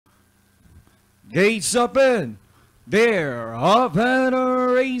Gates open. They're off and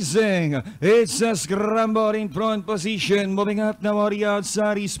racing. It's a scramble in front position. Moving up now on the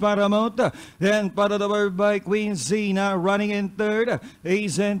outside is Paramount. Then followed over by Quincy. Now running in third.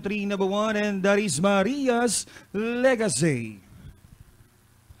 Ace and 3, number 1. And that is Maria's Legacy.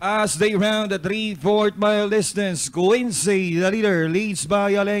 As they round the 3/4 mile distance, Quincy, the leader, leads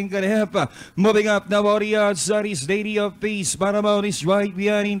by a length and a half. Moving up now on the outside is Lady of Peace. Paramount is right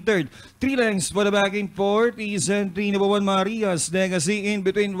behind in third. 3 lengths for the back in fourth. Is entry number 1, Maria's Legacy. In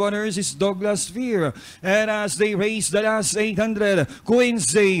between runners is Douglas Fear. And as they race the last 800,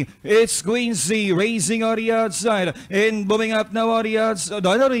 Quincy, it's Quincy racing on the outside. And moving up now on the outside,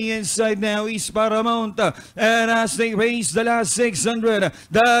 on the inside now is Paramount. And as they race the last 600,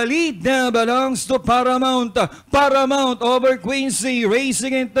 the lead now belongs to Paramount. Paramount over Quincy.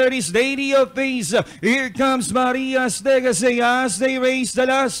 Racing in third is Lady of Peace. Here comes Maria's Legacy as they race the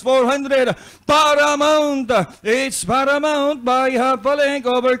last 400. Paramount. It's Paramount by half a length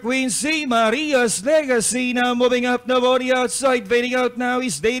over Quincy. Maria's Legacy now moving up now on the outside. Fading out now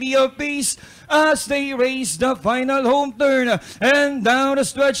is Lady of Peace as they race the final home turn. And down the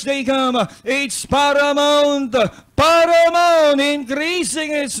stretch they come. It's Paramount. Paramount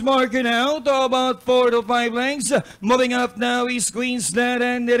increasing its marker now to about 4 to 5 lengths. Moving up now is Queensland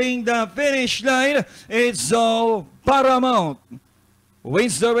and nearing the finish line. It's all Paramount.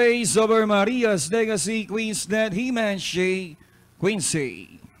 Wins the race over Maria's Legacy, Queensland, Himanshi,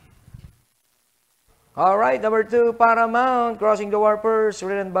 Quincy. All right, number 2, Paramount, crossing the Warpers,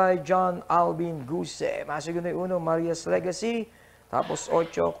 ridden by John Alvin Guse. Masugod na 1, Maria's Legacy. Tapos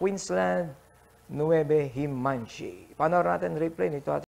 8, Queensland, 9, Himanshi. Panoorin natin replay nito.